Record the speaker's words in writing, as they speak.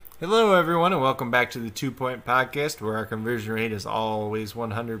Hello, everyone, and welcome back to the 2 Point Podcast, where our conversion rate is always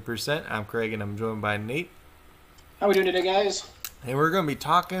 100%. I'm Craig, and I'm joined by Nate. How we doing today, guys? And we're going to be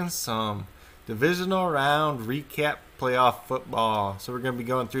talking some Divisional Round recap playoff football. So we're going to be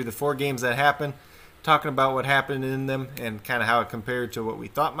going through the 4 games that happened, talking about what happened in them, and kind of how it compared to what we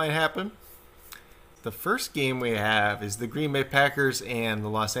thought might happen. The first game we have is the Green Bay Packers and the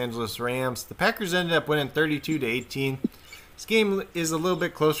Los Angeles Rams. The Packers ended up winning 32-18. This game is a little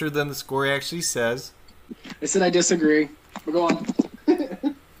bit closer than the score actually says. I said I disagree. But go on.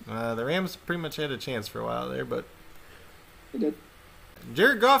 The Rams pretty much had a chance for a while there, but They did.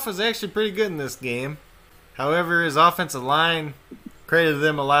 Jared Goff was actually pretty good in this game. However, his offensive line credited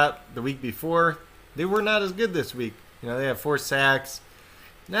them a lot the week before. They were not as good this week. They had 4 sacks.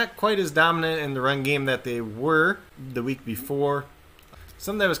 Not quite as dominant in the run game that they were the week before.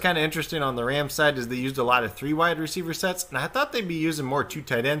 Something that was kind of interesting on the Rams side is they used a lot of 3 wide receiver sets, and I thought they'd be using more 2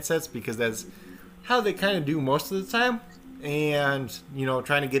 tight end sets because that's how they kind of do most of the time. And,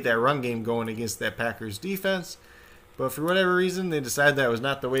 trying to get that run game going against that Packers defense. But for whatever reason, they decided that was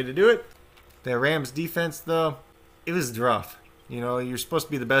not the way to do it. The Rams defense, though, it was rough. You're supposed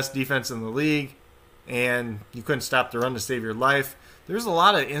to be the best defense in the league, and you couldn't stop the run to save your life. There's a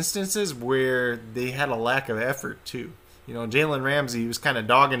lot of instances where they had a lack of effort, too. Jalen Ramsey was kind of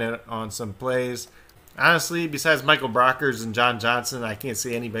dogging it on some plays. Honestly, besides Michael Brockers and John Johnson, I can't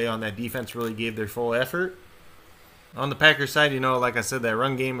say anybody on that defense really gave their full effort. On the Packers side, like I said, that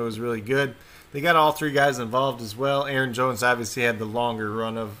run game, it was really good. They got all 3 guys involved as well. Aaron Jones obviously had the longer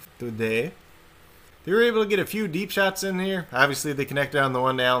run of the day. They were able to get a few deep shots in here. Obviously, they connected on the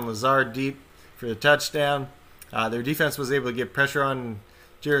one to Allen Lazard deep for the touchdown. Their defense was able to get pressure on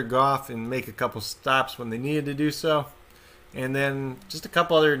Jared Goff and make a couple stops when they needed to do so. And then just a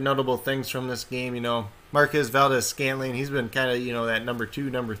couple other notable things from this game. Marquez Valdez-Scantling, he's been kind of, that number 2,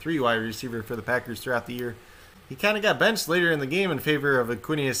 number 3 wide receiver for the Packers throughout the year. He kind of got benched later in the game in favor of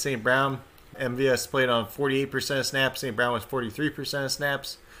Aquinius St. Brown. MVS played on 48% of snaps. St. Brown was 43% of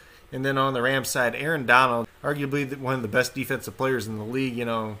snaps. And then on the Rams side, Aaron Donald, arguably one of the best defensive players in the league,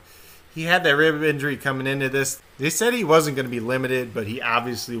 he had that rib injury coming into this. They said he wasn't going to be limited, but he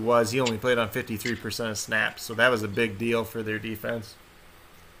obviously was. He only played on 53% of snaps, so that was a big deal for their defense.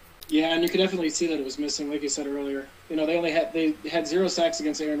 Yeah, and you could definitely see that it was missing, like you said earlier. They had 0 sacks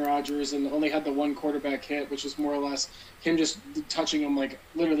against Aaron Rodgers and only had the 1 quarterback hit, which was more or less him just touching him like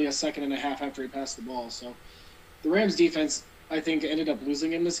literally a second and a half after he passed the ball. So the Rams defense, I think, ended up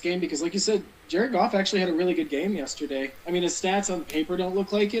losing in this game because, like you said, Jared Goff actually had a really good game yesterday. I mean, his stats on paper don't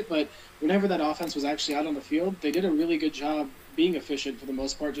look like it, but whenever that offense was actually out on the field, they did a really good job being efficient for the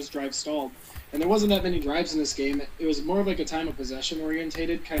most part, just drive stalled. And there wasn't that many drives in this game. It was more of like a time of possession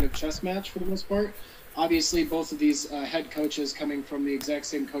orientated kind of chess match for the most part. Obviously, both of these head coaches coming from the exact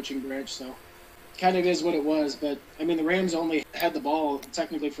same coaching branch, so kind of is what it was. But, I mean, the Rams only had the ball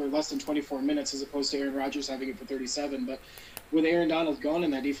technically for less than 24 minutes as opposed to Aaron Rodgers having it for 37. But with Aaron Donald gone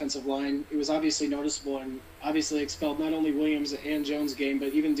in that defensive line, it was obviously noticeable and obviously expelled not only Williams and Jones' game, but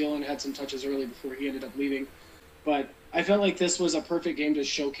even Dillon had some touches early before he ended up leaving. But I felt like this was a perfect game to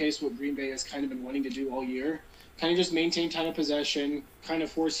showcase what Green Bay has kind of been wanting to do all year. Kind of just maintain time of possession, kind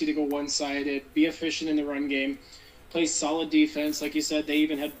of force you to go one-sided, be efficient in the run game, play solid defense. Like you said,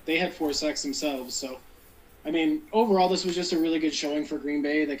 they had 4 sacks themselves. So, I mean, overall, this was just a really good showing for Green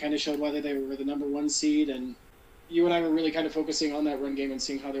Bay. They kind of showed why they were the number 1 seed, and you and I were really kind of focusing on that run game and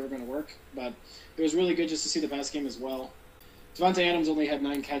seeing how they were going to work. But it was really good just to see the pass game as well. Devontae Adams only had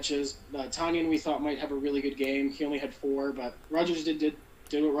 9 catches. Tanyan, we thought, might have a really good game. He only had 4, but Rodgers did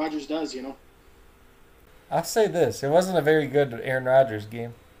what Rodgers does, I'll say this. It wasn't a very good Aaron Rodgers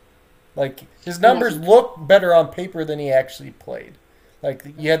game. Like, his numbers look better on paper than he actually played. Like,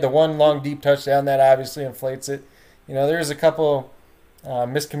 you had the 1 long, deep touchdown that obviously inflates it. There's a couple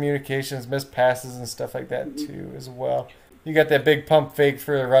miscommunications, missed passes and stuff like that, too, as well. You got that big pump fake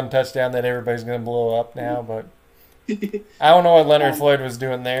for the run touchdown that everybody's going to blow up now, but I don't know what Leonard Floyd was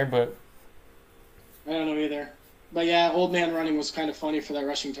doing there, but I don't know either. But yeah, old man running was kind of funny for that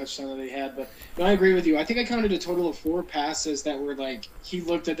rushing touchdown that he had. But no, I agree with you. I think I counted a total of 4 passes that were like, he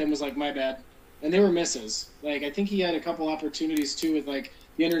looked at them and was like, my bad. And they were misses. Like, I think he had a couple opportunities too with like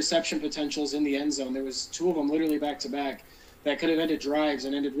the interception potentials in the end zone. There was 2 of them literally back to back that could have ended drives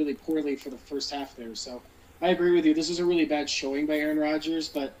and ended really poorly for the first half there. So I agree with you. This was a really bad showing by Aaron Rodgers,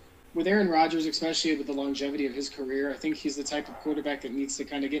 but with Aaron Rodgers, especially with the longevity of his career, I think he's the type of quarterback that needs to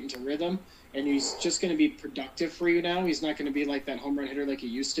kind of get into rhythm, and he's just going to be productive for you now. He's not going to be like that home run hitter like he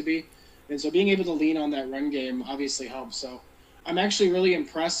used to be. And so being able to lean on that run game obviously helps. So I'm actually really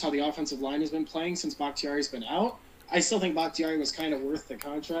impressed how the offensive line has been playing since Bakhtiari's been out. I still think Bakhtiari was kind of worth the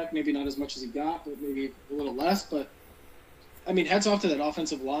contract. Maybe not as much as he got, but maybe a little less. But, I mean, hats off to that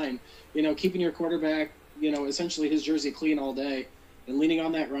offensive line. Keeping your quarterback, essentially his jersey clean all day and leaning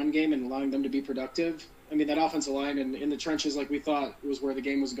on that run game and allowing them to be productive. I mean, that offensive line and in the trenches, like we thought, was where the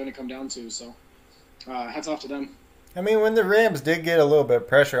game was going to come down to. So, hats off to them. I mean, when the Rams did get a little bit of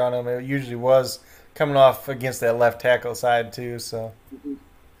pressure on them, it usually was coming off against that left tackle side too. So,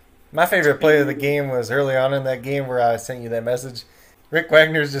 my favorite play of the game was early on in that game where I sent you that message. Rick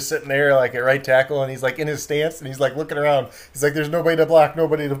Wagner's just sitting there like at right tackle, and he's like in his stance, and he's like looking around. He's like, "There's nobody to block,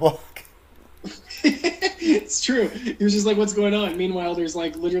 nobody to block." It's true. He was just like, "What's going on?" Meanwhile, there's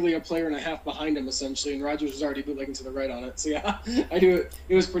like literally a player and a half behind him essentially, and Rodgers was already bootlegging to the right on it. So yeah, I do it.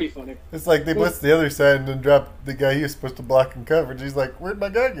 It was pretty funny. It's like they blitzed the other side and then dropped the guy he was supposed to block in coverage. He's like, "Where'd my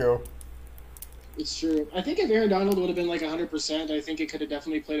guy go?" It's true. I think if Aaron Donald would have been like 100%, I think it could have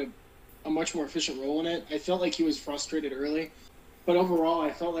definitely played a much more efficient role in it. I felt like he was frustrated early, but overall,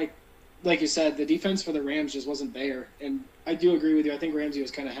 I felt like you said, the defense for the Rams just wasn't there. And I do agree with you. I think Ramsey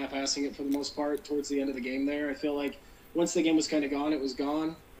was kind of half-assing it for the most part towards the end of the game there. I feel like once the game was kind of gone, it was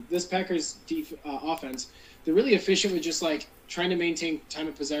gone. This Packers offense, they're really efficient with just like trying to maintain time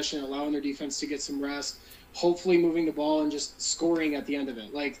of possession, allowing their defense to get some rest, hopefully moving the ball and just scoring at the end of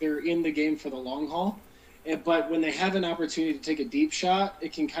it. Like they're in the game for the long haul. But when they have an opportunity to take a deep shot,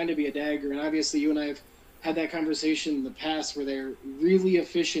 it can kind of be a dagger. And obviously you and I have had that conversation in the past where they're really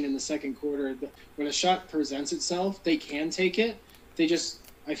efficient in the second quarter. When a shot presents itself, they can take it.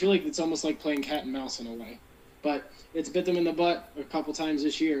 I feel like it's almost like playing cat and mouse in a way. But it's bit them in the butt a couple times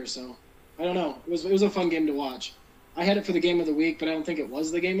this year, so I don't know. It was a fun game to watch. I had it for the game of the week, but I don't think it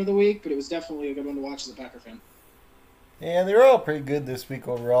was the game of the week, but it was definitely a good one to watch as a Packer fan. Yeah, they were all pretty good this week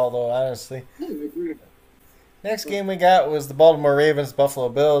overall, though, honestly. Yeah, I agree. Next game we got was the Baltimore Ravens, Buffalo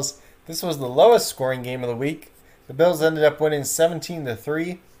Bills. This was the lowest scoring game of the week. The Bills ended up winning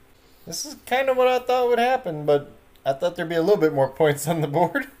 17-3. This is kind of what I thought would happen, but I thought there'd be a little bit more points on the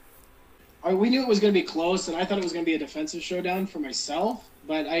board. We knew it was going to be close, and I thought it was going to be a defensive showdown for myself,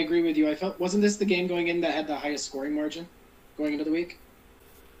 but I agree with you. Wasn't this the game going in that had the highest scoring margin going into the week?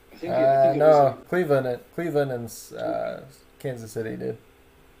 I think it no, was. Cleveland and Kansas City did.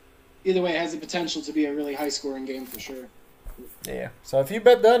 Either way, it has the potential to be a really high-scoring game for sure. Yeah. So if you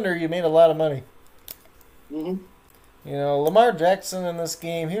bet the under, you made a lot of money. Mm-hmm. Lamar Jackson in this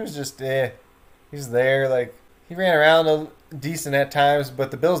game, he was just he's there. Like he ran around decent at times,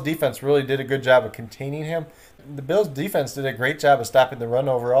 but the Bills' defense really did a good job of containing him. The Bills' defense did a great job of stopping the run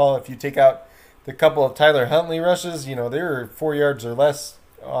overall. If you take out the couple of Tyler Huntley rushes, they were 4 yards or less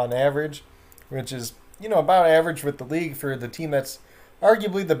on average, which is about average with the league for the team that's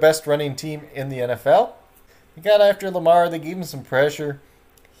arguably the best running team in the NFL. They got after Lamar. They gave him some pressure.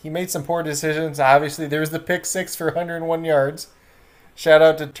 He made some poor decisions. Obviously, there was the pick six for 101 yards. Shout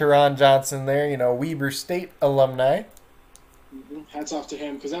out to Teron Johnson there, Weber State alumni. Mm-hmm. Hats off to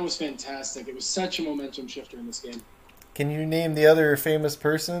him because that was fantastic. It was such a momentum shifter in this game. Can you name the other famous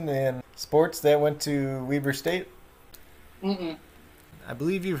person in sports that went to Weber State? Mm-mm. I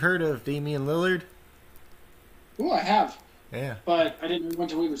believe you've heard of Damian Lillard. Oh, I have. Yeah. But I didn't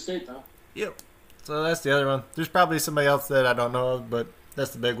went to Weber State, though. Yep. So that's the other one. There's probably somebody else that I don't know of, but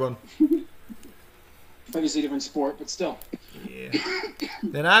that's the big one. Obviously a different sport, but still. Yeah.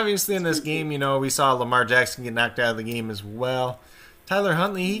 Then obviously in this game, we saw Lamar Jackson get knocked out of the game as well. Tyler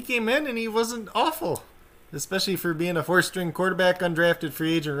Huntley, he came in and he wasn't awful, especially for being a fourth-string quarterback, undrafted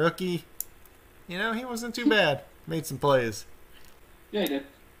free agent rookie. He wasn't too bad. Made some plays. Yeah, he did.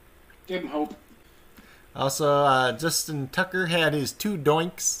 Gave him hope. Also, Justin Tucker had his 2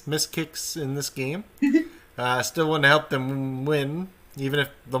 doinks, missed kicks in this game. Still wouldn't help them win. Even if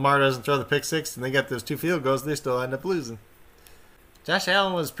Lamar doesn't throw the pick six and they got those 2 field goals, they still end up losing. Josh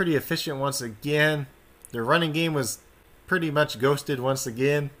Allen was pretty efficient once again. Their running game was pretty much ghosted once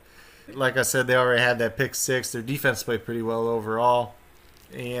again. Like I said, they already had that pick six. Their defense played pretty well overall.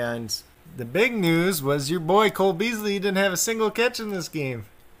 And the big news was your boy Cole Beasley didn't have a single catch in this game.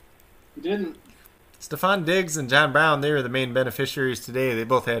 He didn't. Stephon Diggs and John Brown, they were the main beneficiaries today. They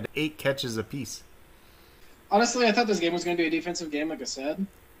both had 8 catches apiece. Honestly, I thought this game was going to be a defensive game, like I said.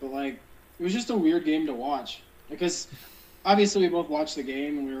 But, it was just a weird game to watch. Because, obviously, we both watched the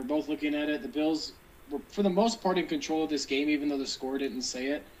game, and we were both looking at it. The Bills were, for the most part, in control of this game, even though the score didn't say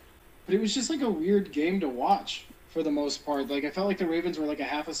it. But it was just, a weird game to watch, for the most part. I felt like the Ravens were, a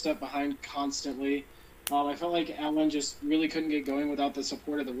half a step behind constantly. I felt like Allen just really couldn't get going without the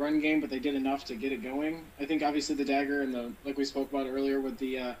support of the run game, but they did enough to get it going. I think, obviously, the dagger and like we spoke about earlier with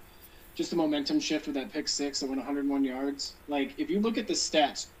the just the momentum shift with that pick six that went 101 yards. If you look at the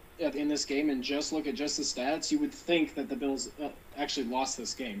stats, in this game and just look at just the stats, you would think that the Bills actually lost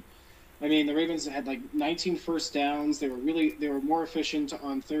this game. I mean, the Ravens had like 19 first downs. They were more efficient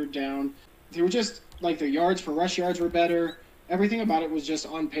on third down. They were just like their rush yards were better. Everything about it was just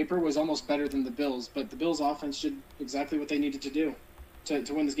on paper was almost better than the Bills. But the Bills offense did exactly what they needed to do to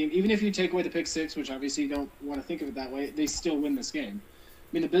win this game. Even if you take away the pick six, which obviously you don't want to think of it that way, they still win this game.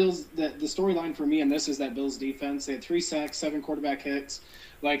 I mean, the Bills, the storyline for me in this is that Bills defense. They had 3 sacks, 7 quarterback hits.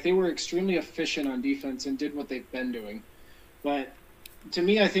 Like, they were extremely efficient on defense and did what they've been doing. But to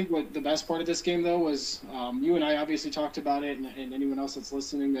me, I think what the best part of this game, though, was you and I obviously talked about it, and anyone else that's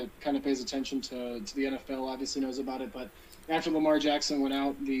listening that kind of pays attention to the NFL obviously knows about it. But after Lamar Jackson went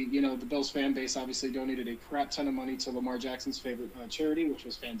out, the Bills fan base obviously donated a crap ton of money to Lamar Jackson's favorite charity, which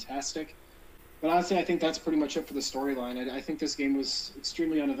was fantastic. But honestly, I think that's pretty much it for the storyline. I think this game was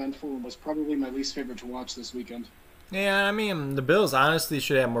extremely uneventful and was probably my least favorite to watch this weekend. Yeah, I mean, the Bills honestly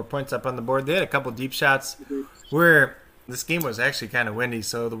should have more points up on the board. They had a couple deep shots where this game was actually kind of windy,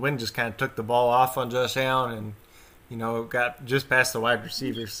 so the wind just kind of took the ball off on Josh Allen and, got just past the wide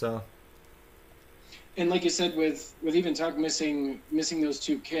receivers. So, and like you said, with even Tuck missing those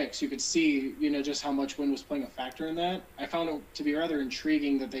 2 kicks, you could see, just how much wind was playing a factor in that. I found it to be rather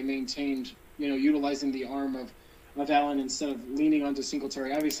intriguing that they maintained, utilizing the arm of Allen instead of leaning onto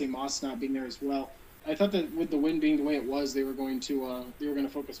Singletary. Obviously, Moss not being there as well. I thought that with the wind being the way it was, they were going to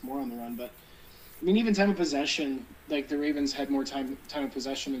focus more on the run. But I mean, even time of possession, like the Ravens had more time of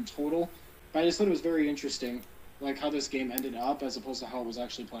possession in total. But I just thought it was very interesting, like how this game ended up as opposed to how it was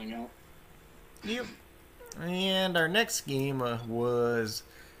actually playing out. Yep. And our next game was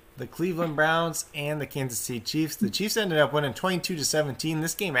the Cleveland Browns and the Kansas City Chiefs. The Chiefs ended up winning 22-17.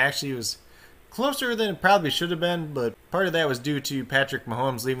 This game actually was closer than it probably should have been, but part of that was due to Patrick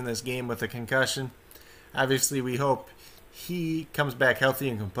Mahomes leaving this game with a concussion. Obviously, we hope he comes back healthy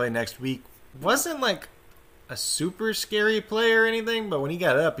and can play next week. Wasn't like a super scary play or anything, but when he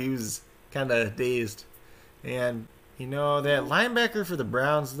got up, he was kind of dazed. And, that linebacker for the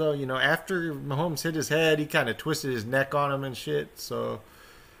Browns, though, after Mahomes hit his head, he kind of twisted his neck on him and shit. So,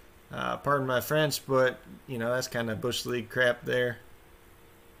 pardon my French, but, that's kind of Bush League crap there.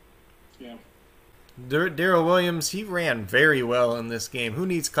 Yeah. Darrell Williams, he ran very well in this game. Who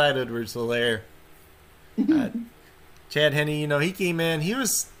needs Clyde Edwards-Helaire? Chad Henne, he came in. He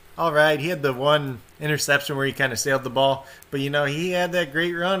was all right. He had the one interception where he kind of sailed the ball. But, he had that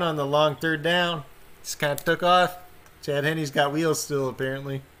great run on the long third down. Just kind of took off. Chad Henne's got wheels still,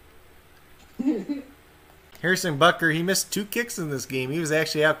 apparently. Harrison Butker, he missed 2 kicks in this game. He was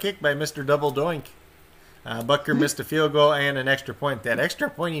actually outkicked by Mr. Double Doink. Butker missed a field goal and an extra point. That extra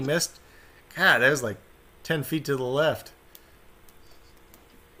point he missed, God, that was like 10 feet to the left.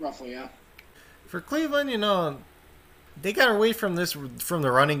 Roughly, yeah. For Cleveland, they got away from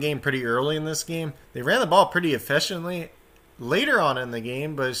the running game pretty early in this game. They ran the ball pretty efficiently later on in the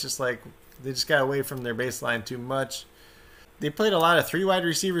game, but it's just like they just got away from their baseline too much. They played a lot of 3 wide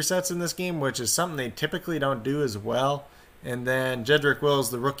receiver sets in this game, which is something they typically don't do as well. And then Jedrick Wills,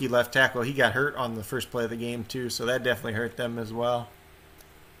 the rookie left tackle, he got hurt on the first play of the game too, so that definitely hurt them as well.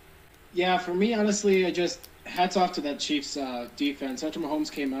 Yeah, for me, honestly, hats off to that Chiefs defense. After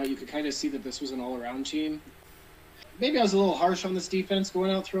Mahomes came out, you could kind of see that this was an all-around team. Maybe I was a little harsh on this defense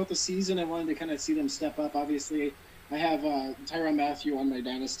going out throughout the season. I wanted to kind of see them step up. Obviously, I have Tyrann Mathieu on my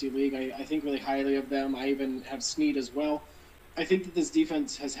Dynasty League. I think really highly of them. I even have Snead as well. I think that this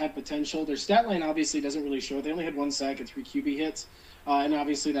defense has had potential. Their stat line obviously doesn't really show it. They only had 1 sack and 3 QB hits, and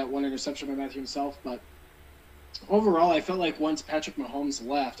obviously that 1 interception by Mathieu himself. But overall, I felt like once Patrick Mahomes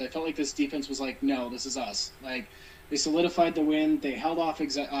left, I felt like this defense was like, no, this is us. Like, they solidified the win. They held off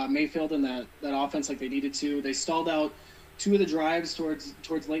Mayfield in that offense like they needed to. They stalled out 2 of the drives towards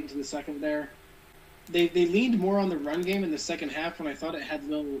late into the second there. They leaned more on the run game in the second half when I thought it had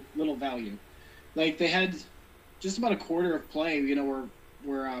little value. Like, they had just about a quarter of play,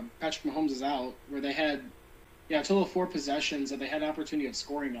 where Patrick Mahomes is out, where they had a total of 4 possessions that they had opportunity of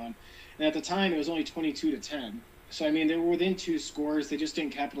scoring on. And at the time, it was only 22-10. So, I mean, they were within 2 scores. They just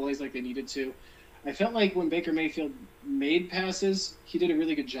didn't capitalize like they needed to. I felt like when Baker Mayfield made passes, he did a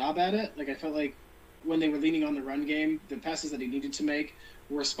really good job at it. Like, I felt like when they were leaning on the run game, the passes that he needed to make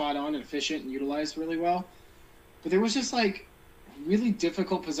were spot on and efficient and utilized really well. But there was just, like, really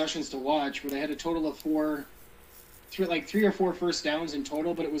difficult possessions to watch where they had a total of 3 or 4 first downs in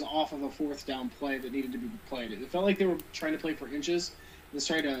total, but it was off of a 4th down play that needed to be played. It felt like they were trying to play for inches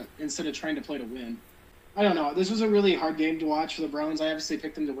instead of trying to play to win. I don't know. This was a really hard game to watch for the Browns. I obviously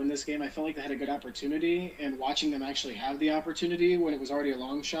picked them to win this game. I felt like they had a good opportunity, and watching them actually have the opportunity when it was already a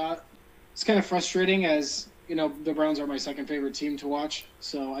long shot, it's kind of frustrating as, the Browns are my second favorite team to watch.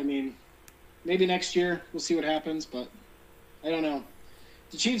 So, I mean, maybe next year we'll see what happens, but I don't know.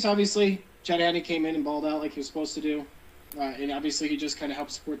 The Chiefs, obviously, Chad Henne came in and balled out like he was supposed to do. And obviously he just kind of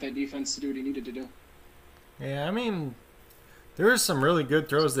helped support that defense to do what he needed to do. Yeah, I mean, there were some really good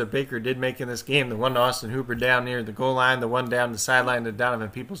throws that Baker did make in this game. The one to Austin Hooper down near the goal line, the one down the sideline to Donovan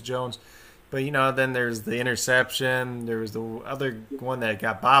Peoples-Jones. But, then there's the interception. There was the other one that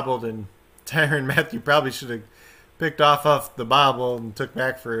got bobbled, and Tyrann Mathieu probably should have picked off the bobble and took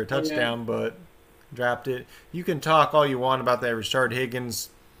back for a touchdown, but dropped it. You can talk all you want about that Rashard Higgins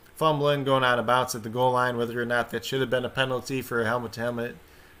fumbling, going out of bounds at the goal line, whether or not that should have been a penalty for a helmet-to-helmet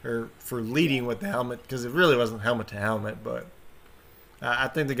or for leading with the helmet, because it really wasn't helmet-to-helmet, but I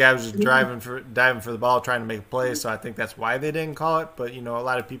think the guy was just diving for the ball, trying to make a play, so I think that's why they didn't call it. But, a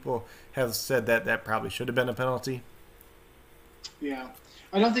lot of people have said that probably should have been a penalty. Yeah.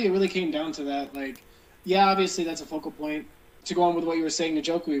 I don't think it really came down to that. Obviously that's a focal point. To go on with what you were saying,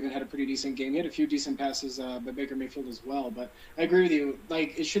 Njoku even had a pretty decent game. He had a few decent passes by Baker Mayfield as well. But I agree with you.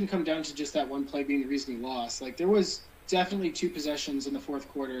 It shouldn't come down to just that one play being the reason he lost. There was definitely 2 possessions in the fourth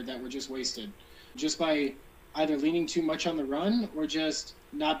quarter that were just wasted, just by either leaning too much on the run or just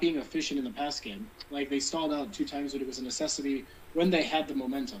not being efficient in the pass game. They stalled out 2 times when it was a necessity when they had the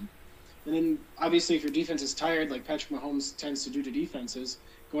momentum. And then, obviously, if your defense is tired, like Patrick Mahomes tends to do to defenses,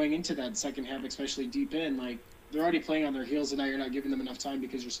 going into that second half, especially deep in, they're already playing on their heels, and now you're not giving them enough time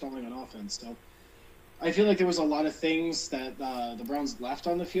because you're stalling on offense. So I feel like there was a lot of things that the Browns left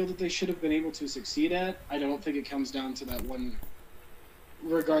on the field that they should have been able to succeed at. I don't think it comes down to that one,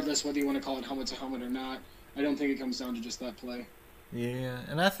 regardless whether you want to call it helmet-to-helmet or not. I don't think it comes down to just that play. Yeah,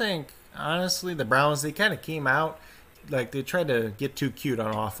 and I think, honestly, the Browns, they kind of came out they tried to get too cute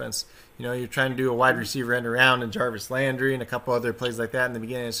on offense. You're trying to do a wide receiver end around and Jarvis Landry and a couple other plays like that in the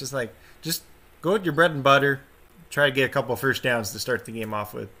beginning. It's just just go with your bread and butter. Try to get a couple first downs to start the game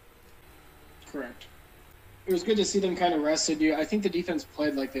off with. Correct. It was good to see them kind of rested. I think the defense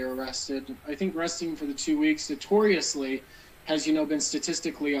played like they were rested. I think resting for the 2 weeks notoriously has, been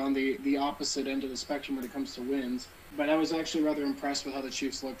statistically on the opposite end of the spectrum when it comes to wins. But I was actually rather impressed with how the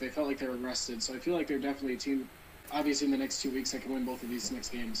Chiefs looked. They felt like they were rested. So I feel like they're definitely a team, obviously, in the next 2 weeks that can win both of these next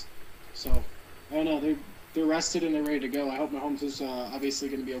games. So, I don't know. They're rested and they're ready to go. I hope Mahomes is obviously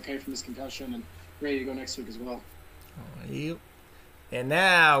going to be okay from his concussion and ready to go next week as well. Yep. And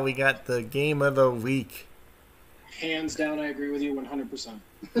now we got the game of the week. Hands down, I agree with you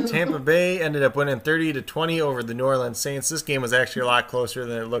 100%. Tampa Bay ended up winning 30-20 over the New Orleans Saints. This game was actually a lot closer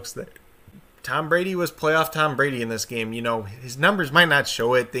than it looks there. Tom Brady was playoff Tom Brady in this game. His numbers might not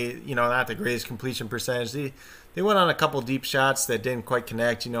show it. They, not the greatest completion percentage. They went on a couple deep shots that didn't quite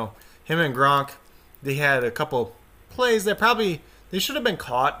connect. Him and Gronk, they had a couple plays that probably they should have been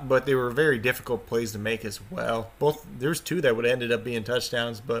caught, but they were very difficult plays to make as well. There's 2 that would have ended up being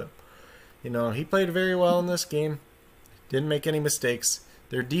touchdowns, but he played very well in this game. Didn't make any mistakes.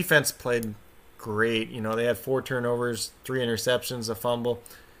 Their defense played great. They had 4 turnovers, 3 interceptions, a fumble.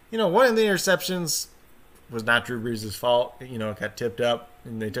 One of the interceptions was not Drew Brees' fault. It got tipped up,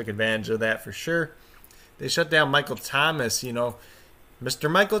 and they took advantage of that for sure. They shut down Michael Thomas.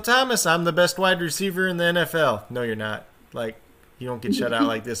 Mr. Michael Thomas, I'm the best wide receiver in the NFL. No, you're not. You don't get shut out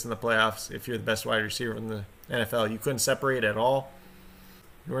like this in the playoffs if you're the best wide receiver in the NFL. You couldn't separate at all.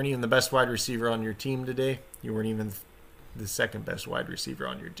 You weren't even the best wide receiver on your team today. You weren't even the second best wide receiver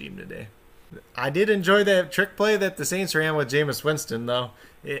on your team today. I did enjoy that trick play that the Saints ran with Jameis Winston, though.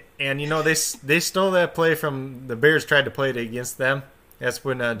 They stole that play from the Bears, tried to play it against them. That's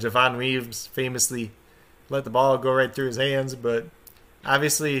when Javon Reeves famously let the ball go right through his hands. But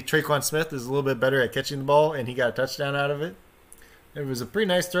obviously, Traquan Smith is a little bit better at catching the ball, and he got a touchdown out of it. It was a pretty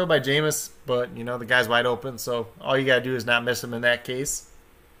nice throw by Jameis, but, the guy's wide open, so all you got to do is not miss him in that case.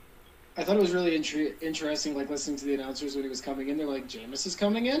 I thought it was really interesting, listening to the announcers when he was coming in. They're like, Jameis is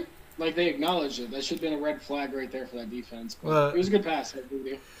coming in? They acknowledged it. That should have been a red flag right there for that defense. But it was a good pass. I agree with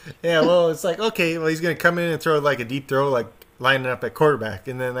you. Yeah, well, it's okay, he's going to come in and throw a deep throw, lining up at quarterback.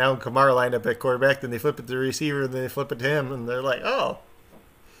 And then Alvin Kamara lined up at quarterback, then they flip it to the receiver, and then they flip it to him, and they're like, oh.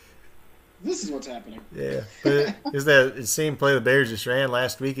 This is what's happening. Yeah, but it's that same play the Bears just ran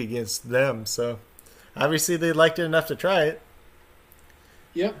last week against them. So, obviously, they liked it enough to try it.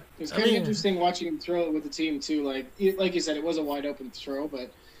 Yep. It was kind of interesting watching him throw it with the team, too. Like you said, it was a wide-open throw,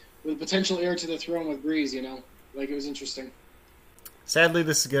 but with potential air to the throw with Breeze, it was interesting. Sadly,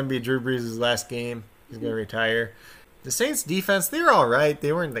 this is going to be Drew Brees' last game. He's going to retire. The Saints' defense, they were all right.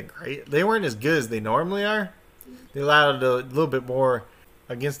 They weren't great. They weren't as good as they normally are. They allowed a little bit more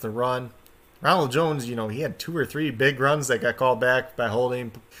against the run. Ronald Jones, he had 2 or 3 big runs that got called back by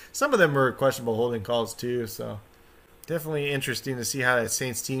holding. Some of them were questionable holding calls too, so definitely interesting to see how that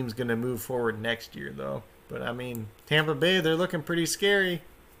Saints team's going to move forward next year, though. But, Tampa Bay, they're looking pretty scary.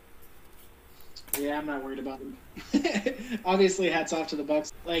 Yeah, I'm not worried about them. Obviously, hats off to the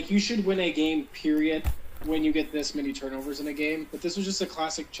Bucs. You should win a game, period, when you get this many turnovers in a game. But this was just a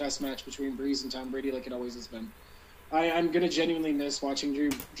classic chess match between Breeze and Tom Brady like it always has been. I'm going to genuinely miss watching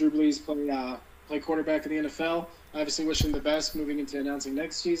Drew Brees play quarterback in the NFL. I obviously wish him the best moving into announcing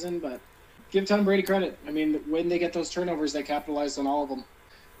next season, but give Tom Brady credit. When they get those turnovers, they capitalized on all of them.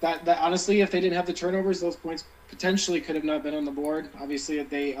 That honestly, if they didn't have the turnovers, those points potentially could have not been on the board. Obviously,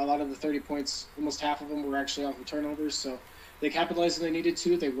 a lot of the 30 points, almost half of them were actually off of turnovers, so they capitalized when they needed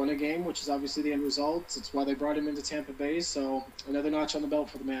to. They won a game, which is obviously the end result. It's why they brought him into Tampa Bay, so another notch on the belt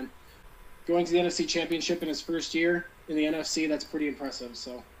for the man. Going to the NFC Championship in his first year in the NFC, that's pretty impressive.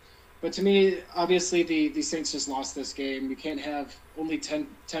 So, but to me, obviously, the Saints just lost this game. You can't have only 10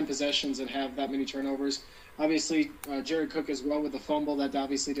 possessions and have that many turnovers. Obviously, Jared Cook as well with the fumble. That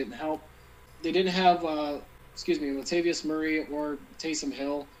obviously didn't help. They didn't have, Latavius Murray or Taysom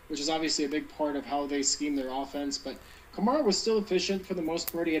Hill, which is obviously a big part of how they scheme their offense. But Kamara was still efficient for the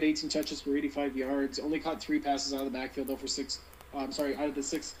most part. He had 18 touches for 85 yards. Only caught 3 passes out of the backfield, though, out of the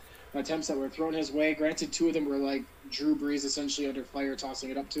 6 attempts that were thrown his way. Granted, 2 of them were like Drew Brees essentially under fire, tossing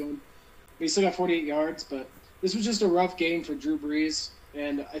it up to him. But he still got 48 yards, but this was just a rough game for Drew Brees.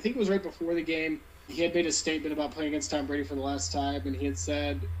 And I think it was right before the game, he had made a statement about playing against Tom Brady for the last time, and he had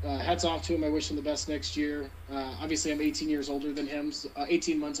said, hats off to him, I wish him the best next year. Obviously, I'm 18 months older than him,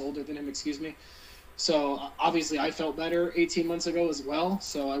 excuse me. So obviously I felt better 18 months ago as well,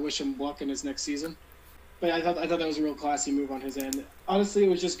 so I wish him luck in his next season. But I thought that was a real classy move on his end. Honestly, it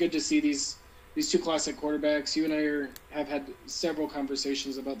was just good to see these 2 classic quarterbacks. You and I have had several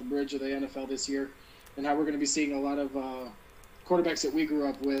conversations about the bridge of the NFL this year and how we're going to be seeing a lot of quarterbacks that we grew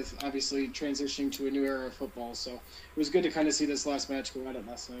up with, obviously transitioning to a new era of football. So it was good to kind of see this last match go at it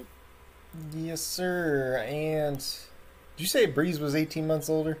last night. Yes, sir. And did you say Breeze was 18 months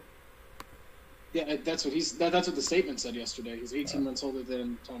older? Yeah, that's what the statement said yesterday. He's 18 months older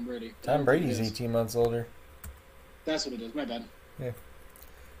than Tom Brady. Tom Brady's 18 months older. That's what it is. My bad. Yeah.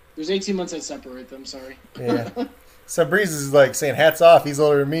 There's 18 months that separate them. Sorry. Yeah. So Breeze is like saying, hats off, he's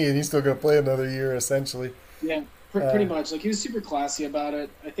older than me, and he's still going to play another year, essentially. Yeah, pretty much. He was super classy about it.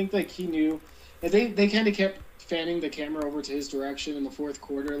 I think he knew. They kind of kept fanning the camera over to his direction in the fourth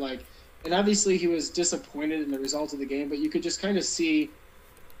quarter. And obviously he was disappointed in the result of the game, but you could just kind of see.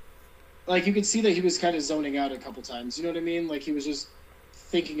 You could see that he was kind of zoning out a couple times. You know what I mean? He was just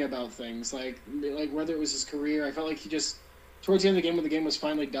thinking about things. Like whether it was his career. I felt like he just, towards the end of the game when the game was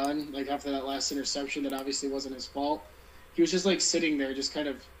finally done, after that last interception that obviously wasn't his fault, he was just, sitting there just kind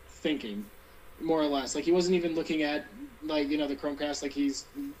of thinking, more or less. He wasn't even looking at, the Chromecast like he's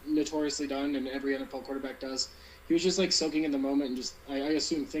notoriously done and every NFL quarterback does. He was just, soaking in the moment and just, I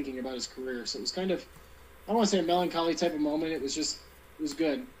assume, thinking about his career. So it was kind of, I don't want to say a melancholy type of moment. It was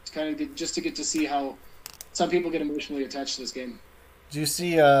good. It's kind of good just to get to see how some people get emotionally attached to this game. Did you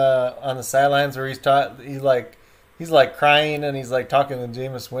see on the sidelines where he's crying and he's talking to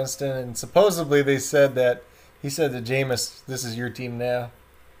Jameis Winston, and supposedly he said to Jameis, "This is your team now."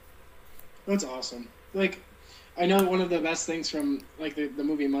 That's awesome. I know one of the best things from the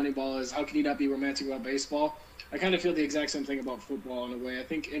movie Moneyball is how can you not be romantic about baseball? I kind of feel the exact same thing about football in a way. I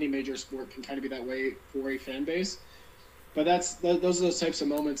think any major sport can kind of be that way for a fan base. But those are those types of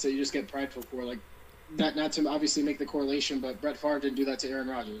moments that you just get prideful for, not to obviously make the correlation, but Brett Favre didn't do that to Aaron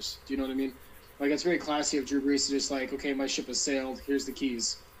Rodgers. Do you know what I mean? It's very classy of Drew Brees to just okay, my ship has sailed. Here's the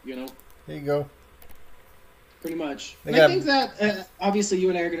keys. You know. There you go. Pretty much. I think that obviously you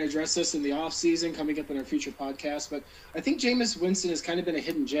and I are going to address this in the off season coming up in our future podcast. But I think Jameis Winston has kind of been a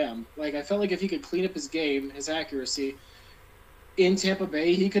hidden gem. I felt like if he could clean up his game, his accuracy. In Tampa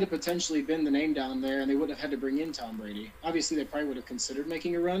Bay, he could have potentially been the name down there, and they wouldn't have had to bring in Tom Brady. Obviously, they probably would have considered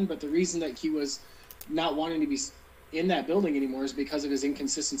making a run, but the reason that he was not wanting to be in that building anymore is because of his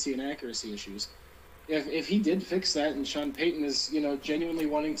inconsistency and accuracy issues. If he did fix that, and Sean Payton is genuinely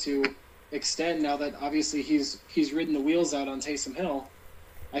wanting to extend now that obviously he's ridden the wheels out on Taysom Hill,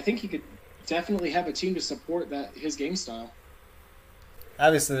 I think he could definitely have a team to support his game style.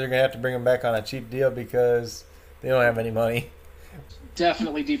 Obviously, they're going to have to bring him back on a cheap deal because they don't have any money.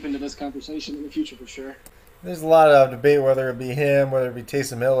 Definitely deep into this conversation in the future for sure. There's a lot of debate whether it be him, whether it be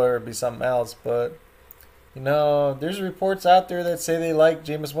Taysom Hill, or it be something else. But, there's reports out there that say they like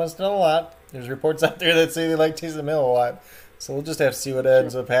Jameis Winston a lot. There's reports out there that say they like Taysom Hill a lot. So we'll just have to see what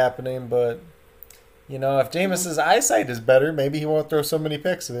ends up happening. But, if Jameis's eyesight is better, maybe he won't throw so many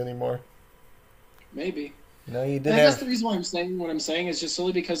picks anymore. Maybe. No, you did And that's have. the reason why I'm saying what I'm saying is just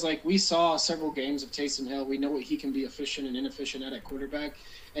solely because like we saw several games of Taysom Hill. We know what he can be efficient and inefficient at quarterback.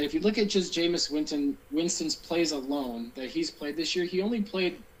 And if you look at just Winston's plays alone that he's played this year, he only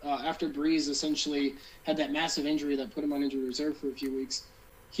played after Breeze essentially had that massive injury that put him on injury reserve for a few weeks.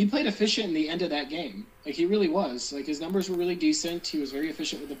 He played efficient in the end of that game. Like he really was. Like his numbers were really decent. He was very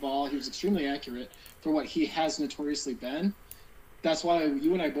efficient with the ball. He was extremely accurate for what he has notoriously been. That's why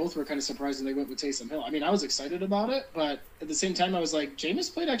you and I both were kind of surprised when they went with Taysom Hill. I mean, I was excited about it, but at the same time, I was like,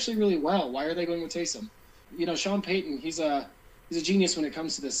 Jameis played actually really well. Why are they going with Taysom? You know, Sean Payton, he's a genius when it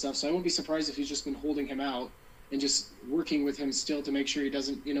comes to this stuff, so I won't be surprised if he's just been holding him out and just working with him still to make sure he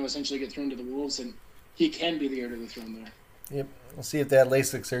doesn't, you know, essentially get thrown to the wolves, and he can be the heir to the throne there. Yep. We'll see if that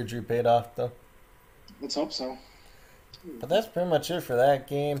LASIK surgery paid off, though. Let's hope so. But that's pretty much it for that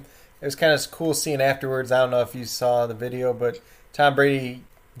game. It was kind of cool seeing afterwards. I don't know if you saw the video, but Tom Brady,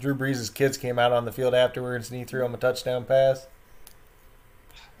 Drew Brees' kids came out on the field afterwards, and he threw him a touchdown pass.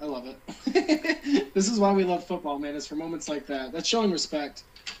 I love it. This is why we love football, man. It's for moments like that. That's showing respect.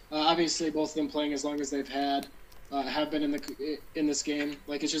 Obviously, both of them playing as long as they've have been in this game.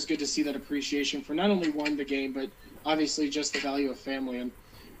 Like it's just good to see that appreciation for not only the game, but obviously just the value of family. And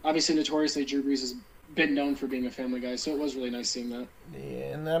obviously, notoriously, Drew Brees has been known for being a family guy, so it was really nice seeing that.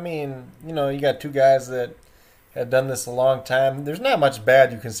 Yeah, and I mean, you know, you got two guys that have done this a long time. There's not much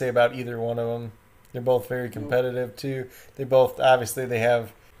bad you can say about either one of them. They're both very competitive too. They both obviously they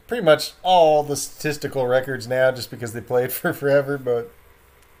have pretty much all the statistical records now just because they played for forever. But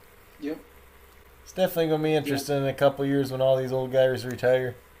yep, it's definitely gonna be interesting in a couple of years when all these old guys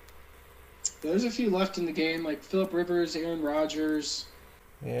retire. There's a few left in the game, like Phillip Rivers, Aaron Rodgers.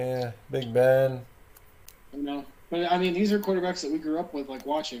 Yeah, Big Ben. You know, but I mean, these are quarterbacks that we grew up with, like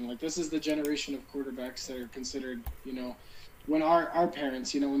watching. Like this is the generation of quarterbacks that are considered, you know, when our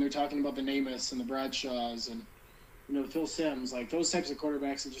parents, you know, when they're talking about the Namaths and the Bradshaws and you know the Phil Simms, like those types of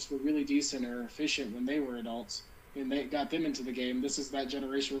quarterbacks that just were really decent or efficient when they were adults, and they got them into the game. This is that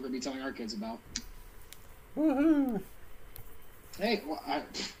generation we're going to be telling our kids about. Woohoo! Hey, well,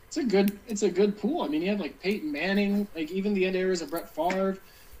 it's a good pool. I mean, you have like Peyton Manning, like even the end eras of Brett Favre,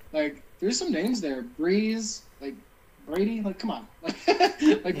 like. There's some names there. Breeze, like Brady, like come on.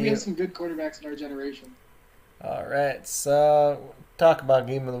 Like we have some good quarterbacks in our generation. All right, so talk about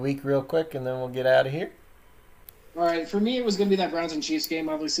game of the week real quick, and then we'll get out of here. All right, for me it was going to be that Browns and Chiefs game.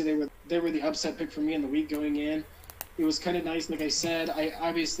 Obviously they were the upset pick for me in the week going in. It was kind of nice, like I said. I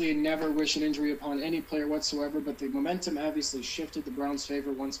obviously never wish an injury upon any player whatsoever, but the momentum obviously shifted the Browns'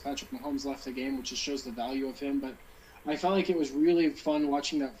 favor once Patrick Mahomes left the game, which just shows the value of him. But I felt like it was really fun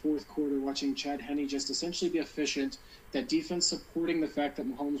watching that fourth quarter, watching Chad Henne just essentially be efficient, that defense supporting the fact that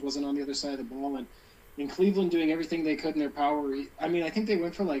Mahomes wasn't on the other side of the ball, and in Cleveland doing everything they could in their power. I mean, I think they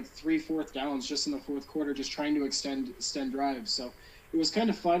went for like 3 4th downs just in the fourth quarter, just trying to extend drives. So it was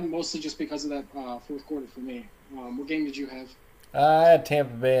kind of fun, mostly just because of that fourth quarter for me. What game did you have? I had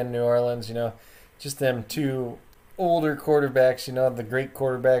Tampa Bay and New Orleans, you know, just them two older quarterbacks, you know, the great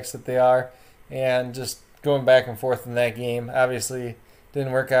quarterbacks that they are, and just going back and forth in that game. Obviously,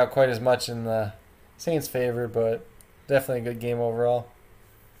 didn't work out quite as much in the Saints' favor, but definitely a good game overall.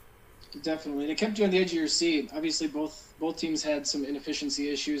 Definitely. And it kept you on the edge of your seat. Obviously, both teams had some inefficiency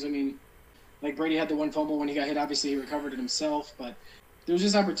issues. I mean, like Brady had the one fumble when he got hit. Obviously, he recovered it himself, but there was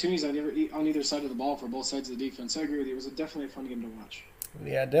just opportunities on either side of the ball for both sides of the defense. I agree with you. It was definitely a fun game to watch.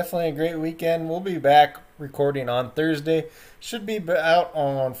 Yeah, definitely a great weekend. We'll be back recording on Thursday. Should be out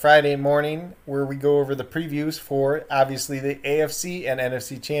on Friday morning where we go over the previews for, obviously, the AFC and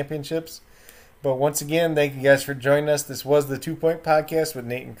NFC championships. But once again, thank you guys for joining us. This was the 2 Point Podcast with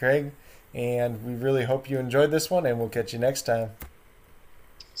Nate and Craig, and we really hope you enjoyed this one, and we'll catch you next time.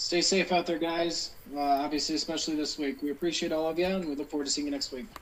 Stay safe out there, guys. Obviously, especially this week. We appreciate all of you, and we look forward to seeing you next week.